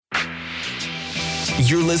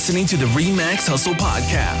You're listening to the Remax Hustle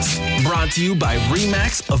Podcast, brought to you by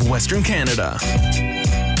Remax of Western Canada.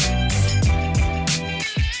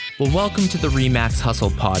 Well, welcome to the Remax Hustle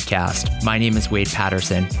Podcast. My name is Wade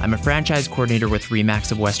Patterson. I'm a franchise coordinator with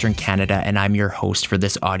Remax of Western Canada, and I'm your host for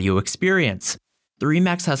this audio experience. The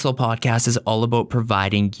Remax Hustle Podcast is all about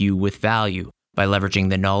providing you with value by leveraging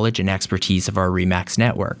the knowledge and expertise of our Remax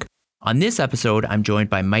network. On this episode, I'm joined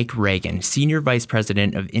by Mike Reagan, Senior Vice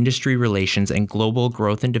President of Industry Relations and Global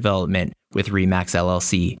Growth and Development with Remax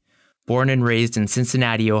LLC. Born and raised in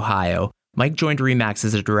Cincinnati, Ohio, Mike joined Remax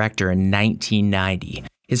as a director in 1990.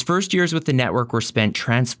 His first years with the network were spent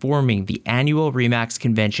transforming the annual Remax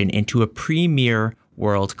convention into a premier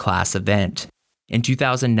world-class event. In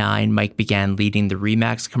 2009, Mike began leading the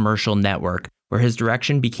Remax Commercial Network, where his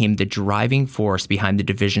direction became the driving force behind the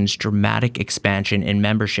division's dramatic expansion in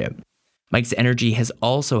membership. Mike's energy has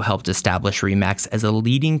also helped establish Remax as a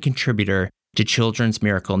leading contributor to Children's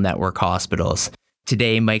Miracle Network hospitals.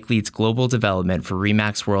 Today, Mike leads global development for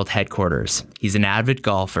Remax World Headquarters. He's an avid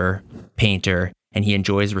golfer, painter, and he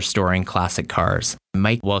enjoys restoring classic cars.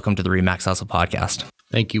 Mike, welcome to the Remax Hustle Podcast.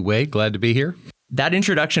 Thank you, Wade. Glad to be here. That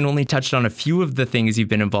introduction only touched on a few of the things you've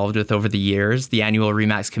been involved with over the years: the annual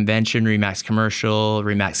Remax Convention, Remax Commercial,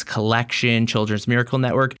 Remax Collection, Children's Miracle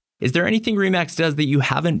Network. Is there anything Remax does that you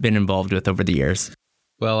haven't been involved with over the years?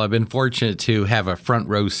 Well, I've been fortunate to have a front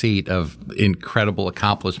row seat of incredible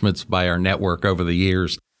accomplishments by our network over the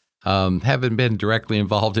years. Haven't been directly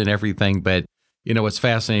involved in everything, but what's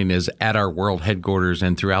fascinating is at our world headquarters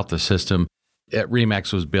and throughout the system,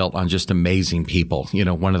 Remax was built on just amazing people.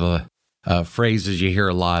 One of the phrases you hear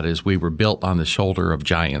a lot is we were built on the shoulder of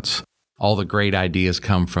giants. All the great ideas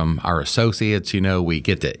come from our associates. We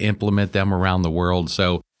get to implement them around the world.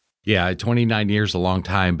 So, 29 years, a long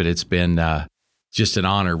time, but it's been just an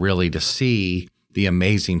honor really to see the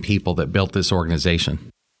amazing people that built this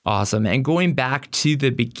organization. Awesome. And going back to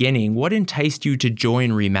the beginning, what enticed you to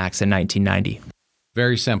join Remax in 1990?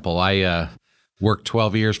 Very simple. I worked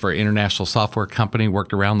 12 years for an international software company,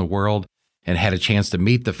 worked around the world, and had a chance to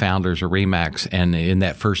meet the founders of Remax. And in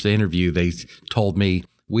that first interview, they told me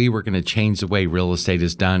we were going to change the way real estate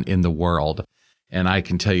is done in the world. And I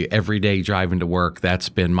can tell you every day driving to work, that's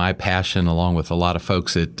been my passion, along with a lot of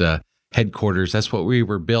folks at headquarters. That's what we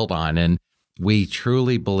were built on. And we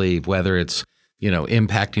truly believe, whether it's,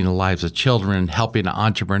 impacting the lives of children, helping an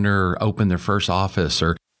entrepreneur open their first office,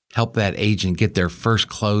 or help that agent get their first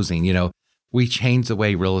closing, we change the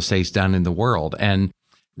way real estate's done in the world. And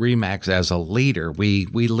Remax, as a leader, we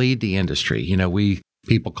lead the industry.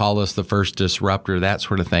 People call us the first disruptor, that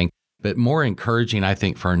sort of thing. But more encouraging, I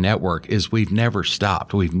think, for our network is we've never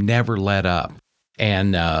stopped. We've never let up.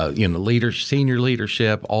 And, senior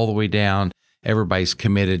leadership all the way down, everybody's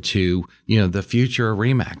committed to, the future of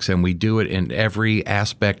Remax. And we do it in every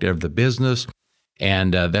aspect of the business.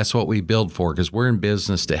 And that's what we build for, because we're in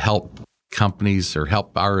business to help companies or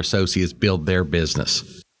help our associates build their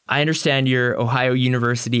business. I understand your Ohio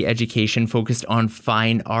University education focused on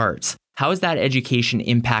fine arts. How has that education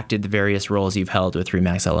impacted the various roles you've held with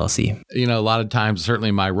Remax LLC? A lot of times,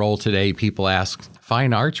 certainly my role today, people ask,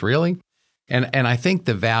 fine arts, really? And I think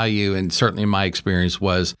the value, and certainly my experience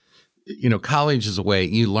was, college is a way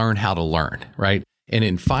you learn how to learn, right? And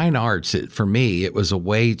in fine arts, for me, it was a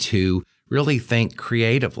way to really think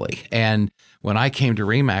creatively. And when I came to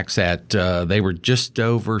Remax they were just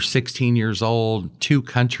over 16 years old, 2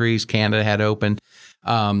 countries, Canada had opened.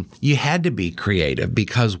 You had to be creative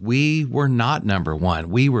because we were not number one.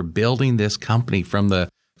 We were building this company from the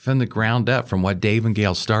ground up, from what Dave and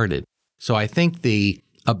Gail started. So I think the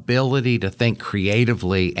ability to think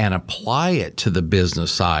creatively and apply it to the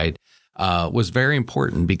business side was very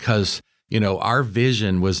important because, our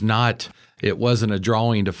vision was it wasn't a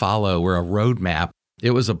drawing to follow or a roadmap. It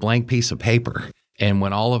was a blank piece of paper. And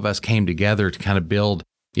when all of us came together to kind of build,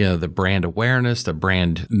 the brand awareness, the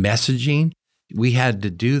brand messaging, we had to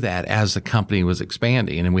do that as the company was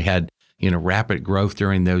expanding, and we had, rapid growth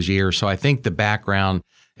during those years. So I think the background,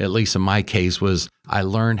 at least in my case, was I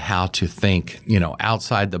learned how to think,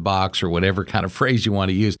 outside the box, or whatever kind of phrase you want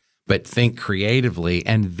to use, but think creatively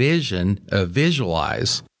and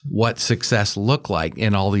visualize what success looked like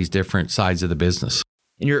in all these different sides of the business.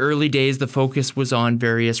 In your early days, the focus was on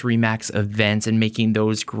various Remax events and making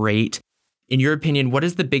those great. In your opinion, what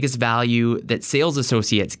is the biggest value that sales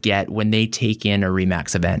associates get when they take in a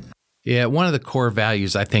Remax event? Yeah, one of the core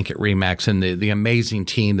values, I think, at Remax, and the amazing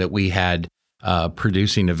team that we had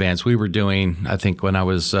producing events, we were doing, I think when I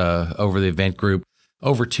was over the event group,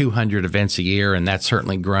 over 200 events a year, and that's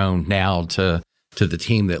certainly grown now to the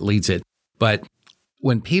team that leads it. But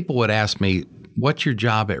when people would ask me, what's your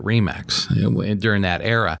job at Remax? And during that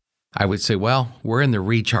era, I would say, well, we're in the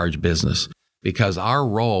recharge business because our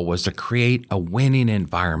role was to create a winning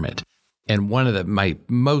environment. And one of my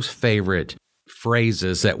most favorite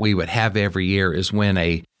phrases that we would have every year is when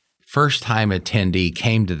a first-time attendee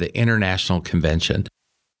came to the international convention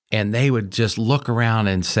and they would just look around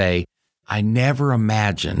and say, I never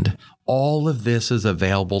imagined all of this is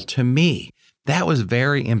available to me. That was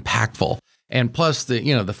very impactful. And plus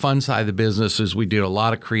the fun side of the business is we do a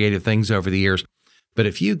lot of creative things over the years. But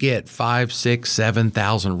if you get 5, 6,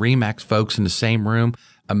 7,000 Remax folks in the same room,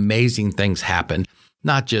 amazing things happen.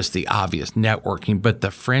 Not just the obvious networking, but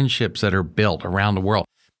the friendships that are built around the world.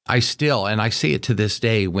 I see it to this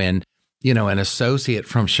day when, an associate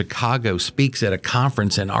from Chicago speaks at a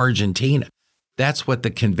conference in Argentina. That's what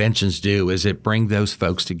the conventions do, is it bring those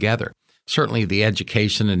folks together. Certainly the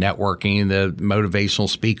education and networking, the motivational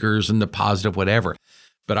speakers and the positive whatever.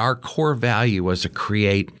 But our core value was to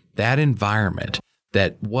create that environment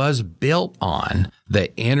that was built on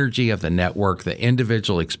the energy of the network, the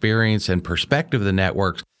individual experience and perspective of the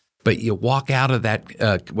networks. But you walk out of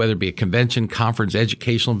that, whether it be a convention, conference,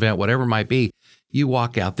 educational event, whatever it might be, you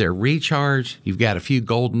walk out there recharged. You've got a few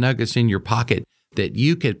gold nuggets in your pocket that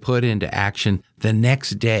you could put into action the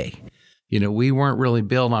next day. We weren't really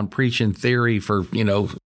built on preaching theory for,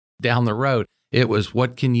 down the road. It was,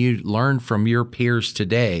 what can you learn from your peers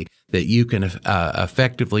today that you can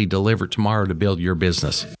effectively deliver tomorrow to build your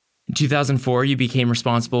business? In 2004, you became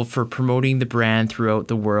responsible for promoting the brand throughout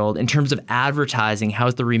the world. In terms of advertising, how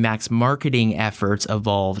has the Remax marketing efforts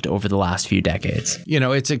evolved over the last few decades?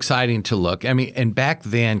 It's exciting to look. And back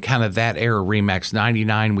then, kind of that era, Remax,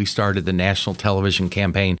 99, we started the national television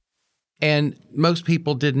campaign. And most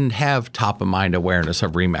people didn't have top-of-mind awareness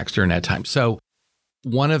of Remax during that time. So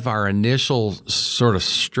one of our initial sort of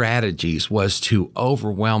strategies was to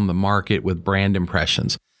overwhelm the market with brand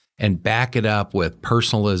impressions and back it up with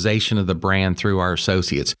personalization of the brand through our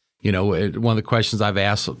associates. One of the questions I've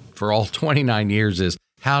asked for all 29 years is,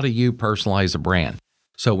 how do you personalize a brand?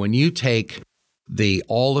 So when you take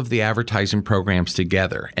all of the advertising programs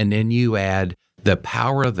together and then you add the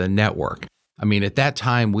power of the network, at that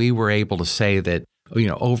time we were able to say that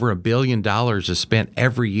over $1 billion is spent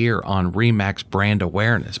every year on Remax brand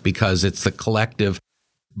awareness because it's the collective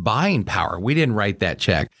buying power. We didn't write that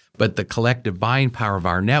check, but the collective buying power of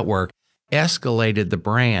our network escalated the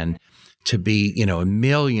brand to be,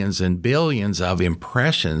 millions and billions of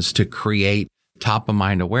impressions to create top of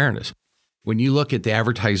mind awareness. When you look at the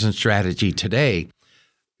advertising strategy today,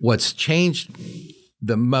 what's changed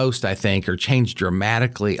the most, I think, or changed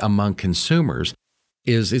dramatically among consumers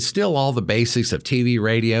is it's still all the basics of TV,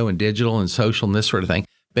 radio, and digital and social and this sort of thing,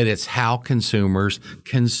 but it's how consumers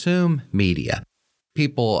consume media.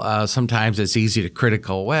 People, sometimes it's easy to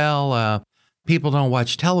critical, people don't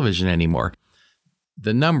watch television anymore.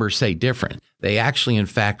 The numbers say different. They actually, in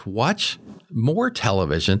fact, watch more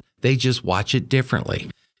television. They just watch it differently.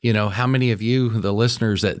 How many of you, the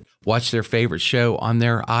listeners that watch their favorite show on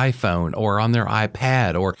their iPhone or on their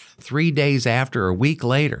iPad or 3 days after, or a week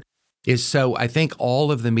later? So I think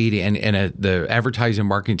all of the media and the advertising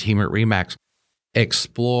marketing team at Remax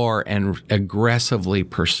explore and aggressively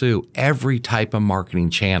pursue every type of marketing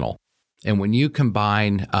channel. And when you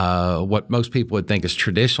combine what most people would think is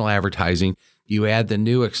traditional advertising, you add the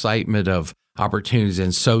new excitement of opportunities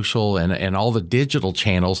in social and all the digital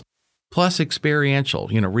channels, plus experiential.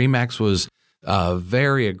 Remax was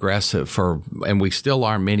very aggressive and we still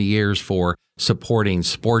are many years for supporting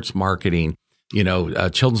sports marketing.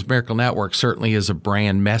 Children's Miracle Network certainly is a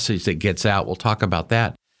brand message that gets out. We'll talk about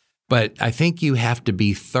that. But I think you have to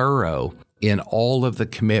be thorough in all of the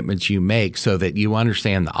commitments you make so that you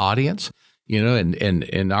understand the audience. And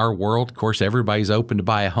in our world, of course, everybody's open to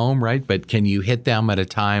buy a home, right? But can you hit them at a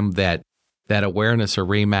time that awareness of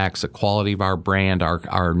Remax, the quality of our brand,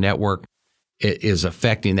 our network is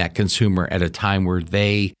affecting that consumer at a time where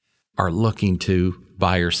they are looking to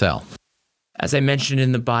buy or sell? As I mentioned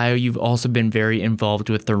in the bio, you've also been very involved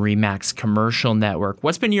with the Remax commercial network.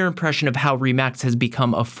 What's been your impression of how Remax has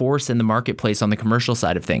become a force in the marketplace on the commercial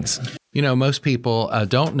side of things? Most people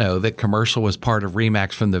don't know that commercial was part of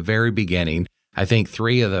Remax from the very beginning. I think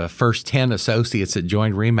 3 of the first 10 associates that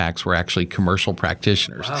joined Remax were actually commercial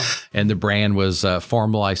practitioners. Wow. And the brand was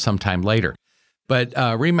formalized sometime later. But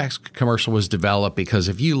Remax commercial was developed because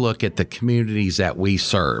if you look at the communities that we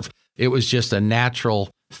serve, it was just a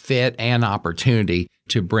natural fit and opportunity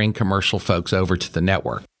to bring commercial folks over to the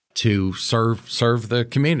network to serve the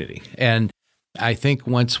community. And I think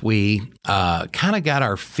once we kind of got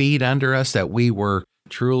our feet under us, that we were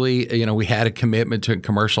truly, we had a commitment to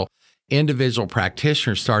commercial, individual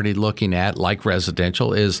practitioners started looking at, like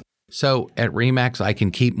residential, is so at RE/MAX, I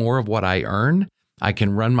can keep more of what I earn. I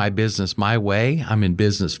can run my business my way. I'm in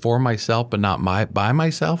business for myself, but not by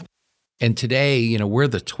myself. And today, we're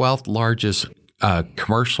the 12th largest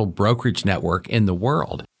commercial brokerage network in the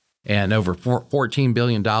world, and over $14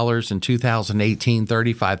 billion in 2018,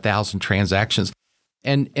 35,000 transactions.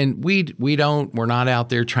 And we're not out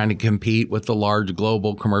there trying to compete with the large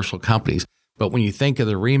global commercial companies. But when you think of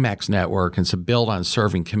the RE/MAX network, and it's built on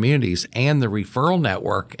serving communities and the referral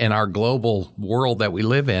network in our global world that we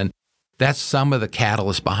live in, that's some of the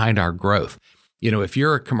catalysts behind our growth. If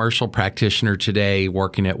you're a commercial practitioner today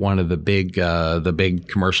working at one of the big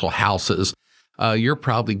commercial houses, you're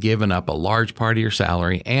probably giving up a large part of your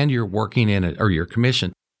salary, and you're working or your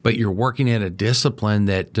commission, but you're working in a discipline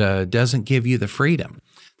that doesn't give you the freedom.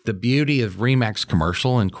 The beauty of RE/MAX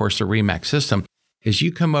Commercial, and of course the RE/MAX system, is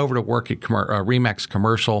you come over to work at RE/MAX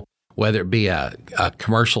Commercial, whether it be a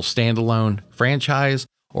commercial standalone franchise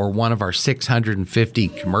or one of our 650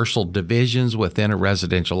 commercial divisions within a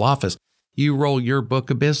residential office. You roll your book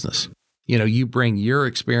of business. You bring your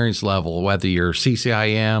experience level, whether you're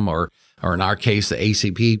CCIM or in our case, the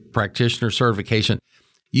ACP practitioner certification.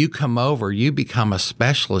 You come over, you become a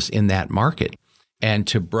specialist in that market. And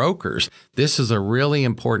to brokers, this is a really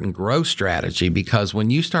important growth strategy, because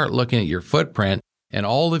when you start looking at your footprint, and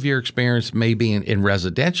all of your experience may be in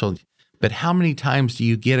residential, but how many times do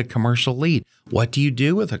you get a commercial lead? What do you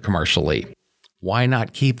do with a commercial lead? Why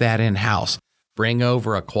not keep that in-house? Bring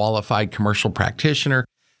over a qualified commercial practitioner,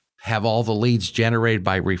 have all the leads generated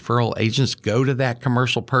by referral agents go to that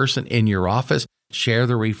commercial person in your office, share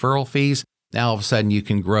the referral fees. Now all of a sudden you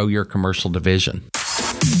can grow your commercial division.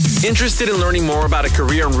 Interested in learning more about a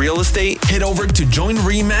career in real estate? Head over to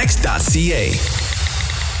joinremax.ca.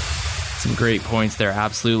 Some great points there,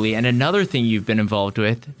 absolutely. And another thing you've been involved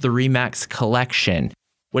with, the RE/MAX collection.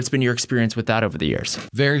 What's been your experience with that over the years?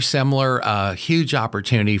 Very similar, huge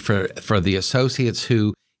opportunity for the associates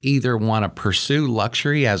who either want to pursue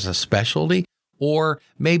luxury as a specialty, or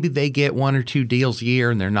maybe they get one or two deals a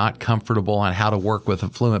year and they're not comfortable on how to work with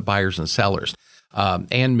affluent buyers and sellers.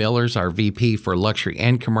 Ann Miller's our VP for luxury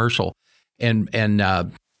and commercial, and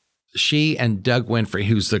she and Doug Winfrey,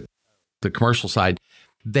 who's the commercial side,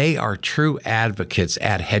 they are true advocates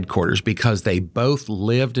at headquarters because they both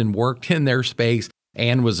lived and worked in their space.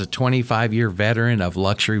 Ann was a 25-year veteran of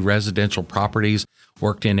luxury residential properties,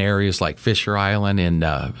 worked in areas like Fisher Island in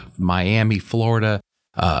Miami, Florida,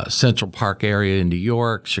 Central Park area in New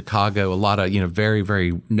York, Chicago, a lot of, very,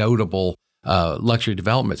 very notable luxury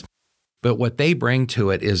developments. But what they bring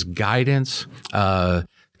to it is guidance, kind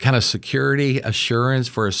of security assurance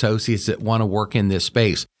for associates that want to work in this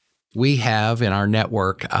space. We have in our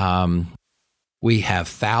network, we have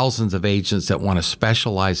thousands of agents that want to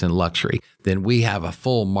specialize in luxury. Then we have a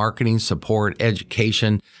full marketing support,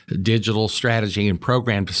 education, digital strategy, and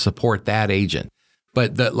program to support that agent.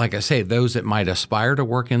 But like I say, those that might aspire to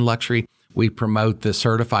work in luxury, we promote the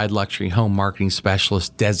Certified Luxury Home Marketing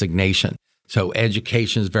Specialist designation. So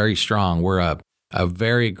education is very strong. We're a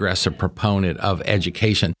very aggressive proponent of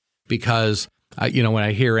education because, when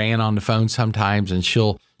I hear Ann on the phone sometimes and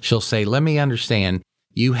she'll say, let me understand,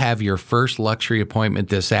 you have your first luxury appointment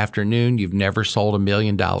this afternoon. You've never sold $1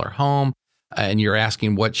 million home and you're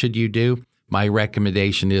asking, what should you do? My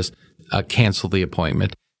recommendation is cancel the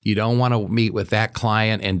appointment. You don't want to meet with that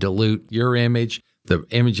client and dilute your image, the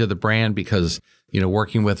image of the brand, because,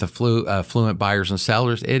 working with affluent buyers and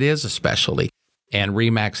sellers, it is a specialty. And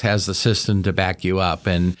RE/MAX has the system to back you up.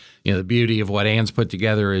 And, the beauty of what Ann's put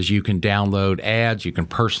together is you can download ads, you can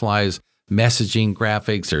personalize messaging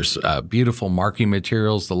graphics, there's beautiful marketing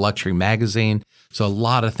materials, the luxury magazine. So a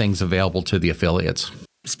lot of things available to the affiliates.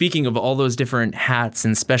 Speaking of all those different hats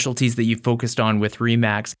and specialties that you've focused on with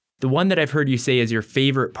RE/MAX, the one that I've heard you say is your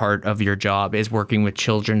favorite part of your job is working with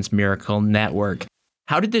Children's Miracle Network.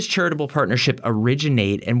 How did this charitable partnership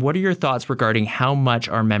originate, and what are your thoughts regarding how much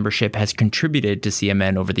our membership has contributed to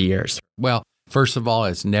CMN over the years? Well, first of all,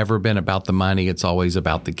 it's never been about the money. It's always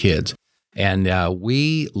about the kids. And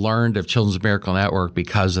we learned of Children's Miracle Network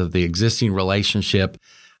because of the existing relationship.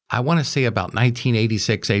 I want to say about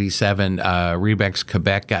 1986, 87, RE/MAX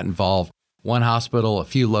Quebec got involved. One hospital, a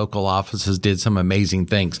few local offices did some amazing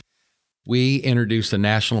things. We introduced a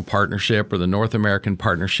national partnership, or the North American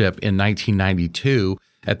Partnership, in 1992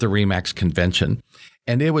 at the RE/MAX convention.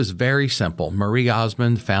 And it was very simple. Marie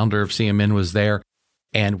Osmond, founder of CMN, was there,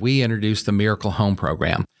 and we introduced the Miracle Home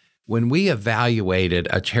Program. When we evaluated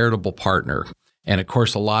a charitable partner, and of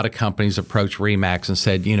course, a lot of companies approached RE/MAX and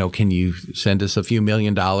said, can you send us a few $1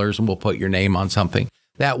 million and we'll put your name on something?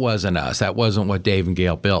 That wasn't us. That wasn't what Dave and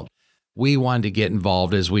Gail built. we wanted to get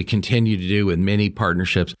involved, as we continue to do with many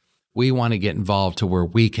partnerships. We want to get involved to where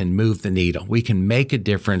we can move the needle. We can make a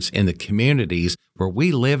difference in the communities where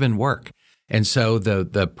we live and work. And so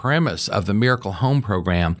the premise of the Miracle Home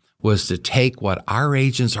program was to take what our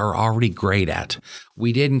agents are already great at.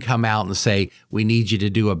 We didn't come out and say, we need you to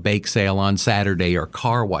do a bake sale on Saturday or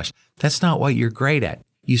car wash. That's not what you're great at.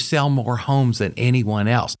 You sell more homes than anyone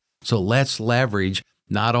else. So let's leverage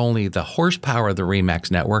not only the horsepower of the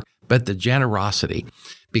RE/MAX network, but the generosity.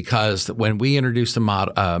 Because when we introduced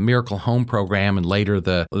the Miracle Home program and later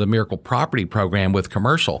the Miracle Property program with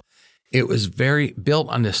commercial, it was very built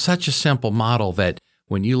on such a simple model that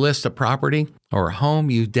when you list a property or a home,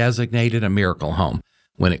 you designated a Miracle Home.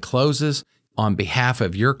 When it closes, on behalf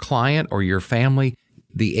of your client or your family,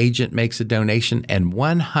 the agent makes a donation and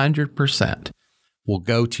 100% will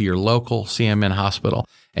go to your local CMN hospital.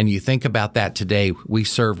 And you think about that today, we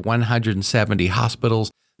serve 170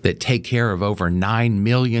 hospitals that take care of over 9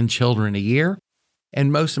 million children a year.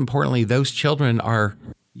 And most importantly, those children are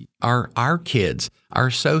our kids, our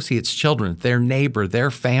associates' children, their neighbor,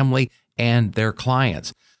 their family, and their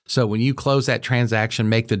clients. So when you close that transaction,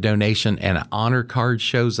 make the donation, and an honor card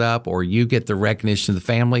shows up, or you get the recognition of the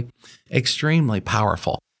family, extremely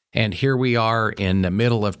powerful. And here we are in the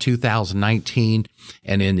middle of 2019,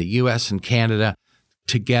 and in the U.S. and Canada,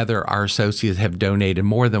 together our associates have donated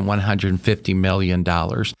more than $150 million.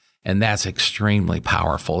 And that's extremely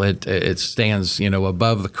powerful. It stands,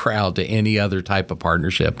 above the crowd to any other type of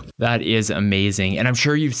partnership. That is amazing. And I'm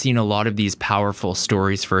sure you've seen a lot of these powerful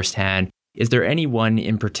stories firsthand. Is there any one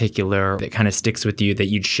in particular that kind of sticks with you that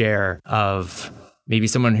you'd share of maybe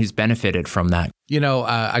someone who's benefited from that?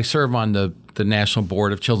 I serve on the National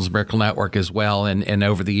Board of Children's Miracle Network as well. And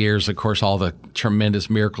over the years, of course, all the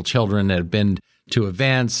tremendous miracle children that have been to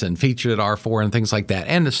events and featured at R4 and things like that,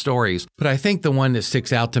 and the stories. But I think the one that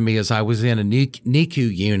sticks out to me is I was in a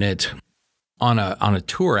NICU unit on a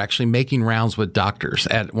tour, actually making rounds with doctors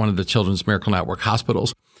at one of the Children's Miracle Network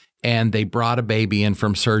hospitals. And they brought a baby in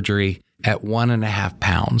from surgery at 1.5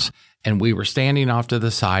 pounds. And we were standing off to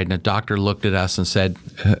the side, and a doctor looked at us and said,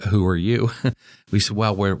 "Who are you?" We said,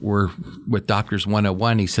 "Well, we're with Doctors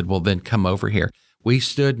 101. He said, "Well, then come over here." We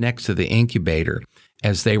stood next to the incubator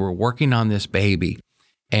as they were working on this baby,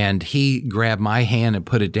 and he grabbed my hand and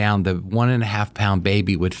put it down. The 1.5 pound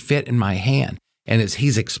baby would fit in my hand. And as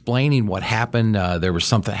he's explaining what happened, there was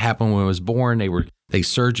something happened when it was born. They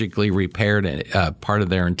surgically repaired part of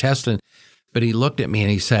their intestine. But he looked at me and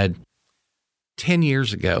he said, 10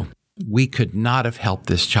 years ago, we could not have helped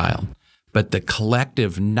this child. But the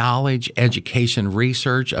collective knowledge, education,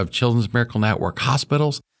 research of Children's Miracle Network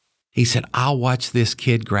hospitals, he said, I'll watch this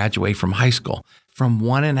kid graduate from high school from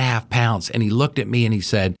 1.5 pounds. And he looked at me and he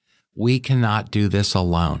said, we cannot do this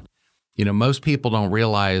alone. Most people don't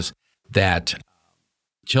realize that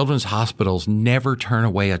children's hospitals never turn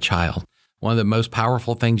away a child. One of the most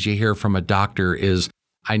powerful things you hear from a doctor is,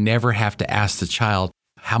 I never have to ask the child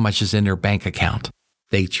how much is in their bank account.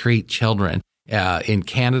 They treat children. In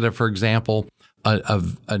Canada, for example,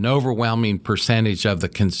 an overwhelming percentage of the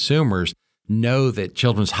consumers know that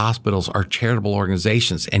children's hospitals are charitable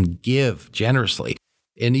organizations and give generously.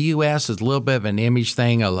 In the U.S., it's a little bit of an image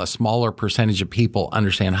thing. A smaller percentage of people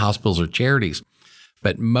understand hospitals are charities.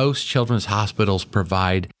 But most children's hospitals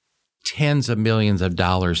provide tens of millions of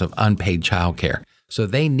dollars of unpaid childcare. So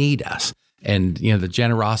they need us. And, the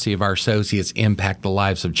generosity of our associates impact the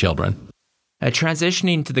lives of children.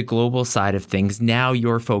 Transitioning to the global side of things, now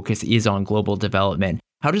your focus is on global development.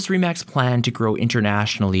 How does RE/MAX plan to grow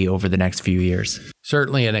internationally over the next few years?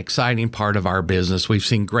 Certainly an exciting part of our business. We've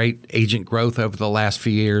seen great agent growth over the last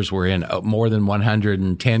few years. We're in more than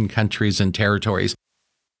 110 countries and territories.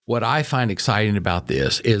 What I find exciting about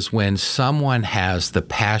this is when someone has the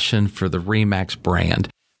passion for the RE/MAX brand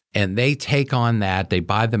and they take on that, they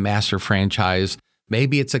buy the master franchise.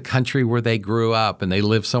 Maybe it's a country where they grew up and they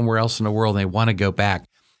live somewhere else in the world and they want to go back.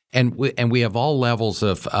 And we have all levels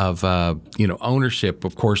of ownership,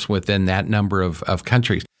 of course, within that number of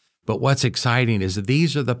countries. But what's exciting is that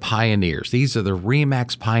these are the pioneers. These are the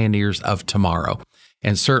RE/MAX pioneers of tomorrow.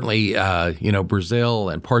 And certainly, Brazil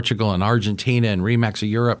and Portugal and Argentina and RE/MAX of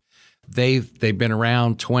Europe, they've been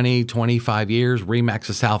around 20, 25 years. RE/MAX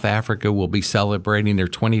of South Africa will be celebrating their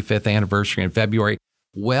 25th anniversary in February.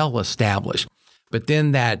 Well established. But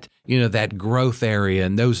then that growth area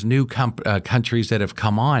and those new countries that have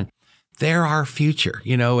come on, they're our future,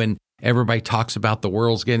 and everybody talks about the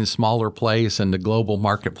world's getting a smaller place and the global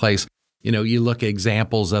marketplace. You look at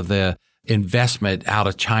examples of the investment out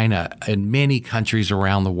of China and many countries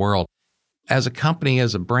around the world. As a company,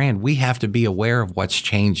 as a brand, we have to be aware of what's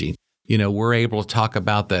changing. we're able to talk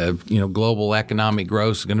about the, global economic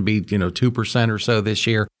growth is going to be, 2% or so this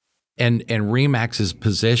year. And RE/MAX is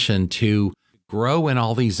positioned to grow in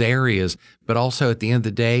all these areas, but also at the end of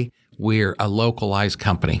the day, we're a localized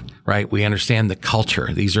company, right? We understand the culture.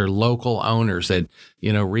 These are local owners that,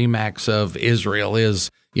 RE/MAX of Israel is,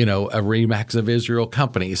 a RE/MAX of Israel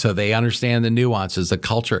company. So they understand the nuances, the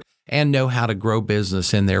culture, and know how to grow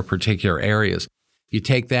business in their particular areas. You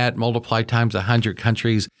take that, multiply times 100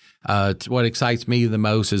 countries. What excites me the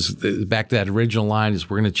most is back to that original line is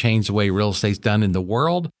we're going to change the way real estate's done in the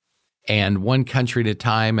world, and one country at a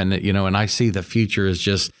time. And, and I see the future is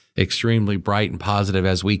just extremely bright and positive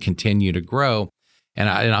as we continue to grow. And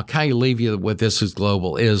I'll kind of leave you with this as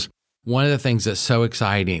global is one of the things that's so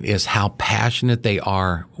exciting is how passionate they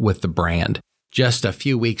are with the brand. Just a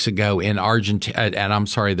few weeks ago in Argentina,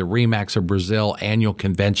 the RE/MAX of Brazil annual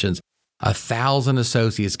conventions, 1,000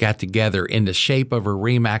 associates got together in the shape of a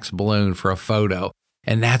RE/MAX balloon for a photo.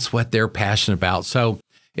 And that's what they're passionate about. So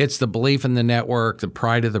it's the belief in the network, the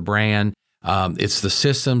pride of the brand. It's the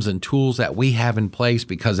systems and tools that we have in place,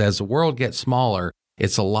 because as the world gets smaller,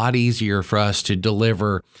 it's a lot easier for us to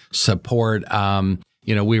deliver support.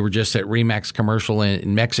 We were just at RE/MAX commercial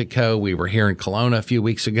in Mexico. We were here in Kelowna a few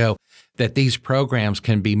weeks ago, that these programs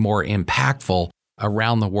can be more impactful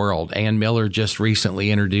around the world. Ann Miller just recently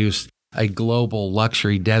introduced a global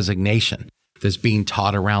luxury designation that's being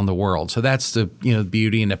taught around the world. So that's the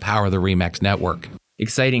beauty and the power of the RE/MAX network.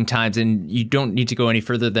 Exciting times, and you don't need to go any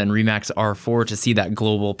further than RE/MAX R4 to see that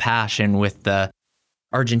global passion with the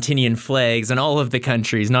Argentinian flags and all of the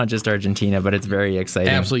countries, not just Argentina, but it's very exciting.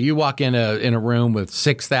 Absolutely. You walk in a room with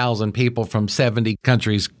 6,000 people from 70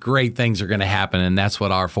 countries, great things are going to happen, and that's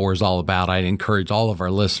what R4 is all about. I'd encourage all of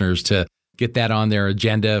our listeners to get that on their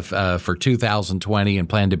agenda for 2020 and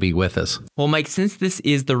plan to be with us. Well, Mike, since this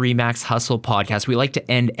is the RE/MAX Hustle podcast, we like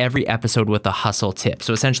to end every episode with a hustle tip.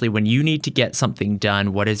 So essentially, when you need to get something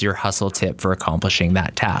done, what is your hustle tip for accomplishing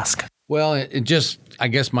that task? Well, I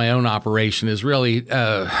guess my own operation is really,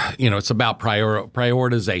 it's about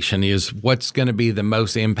prioritization is what's going to be the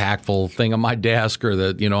most impactful thing on my desk or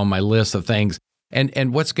on my list of things.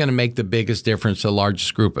 And what's going to make the biggest difference to the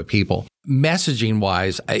largest group of people. Messaging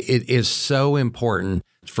wise, it is so important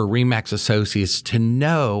for RE/MAX associates to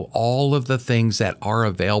know all of the things that are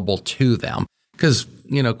available to them. Because,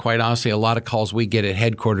 quite honestly, a lot of calls we get at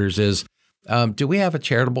headquarters is, do we have a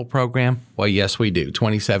charitable program? Well, yes, we do.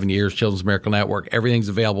 27 years, Children's Miracle Network, everything's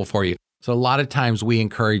available for you. So a lot of times we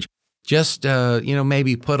encourage just,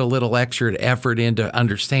 maybe put a little extra effort in to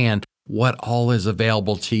understand what all is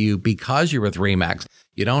available to you because you're with RE/MAX.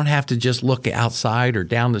 You don't have to just look outside or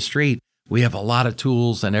down the street. We have a lot of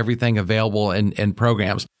tools and everything available in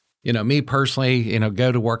programs. Me personally,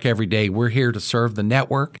 go to work every day. We're here to serve the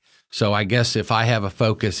network. So I guess if I have a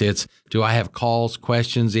focus, it's do I have calls,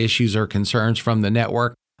 questions, issues, or concerns from the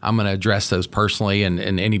network? I'm going to address those personally, and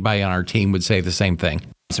anybody on our team would say the same thing.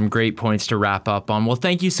 Some great points to wrap up on. Well,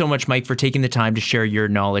 thank you so much, Mike, for taking the time to share your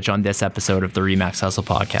knowledge on this episode of the RE/MAX Hustle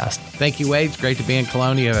podcast. Thank you, Wade. It's great to be in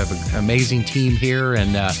Kelowna. You have an amazing team here,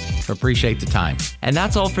 and appreciate the time. And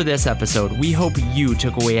that's all for this episode. We hope you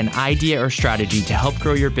took away an idea or strategy to help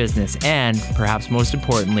grow your business and, perhaps most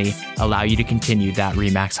importantly, allow you to continue that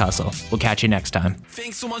RE/MAX hustle. We'll catch you next time.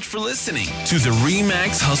 Thanks so much for listening to the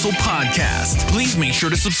RE/MAX Hustle podcast. Please make sure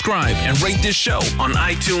to subscribe and rate this show on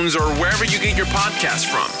iTunes or wherever you get your podcasts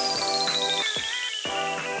from.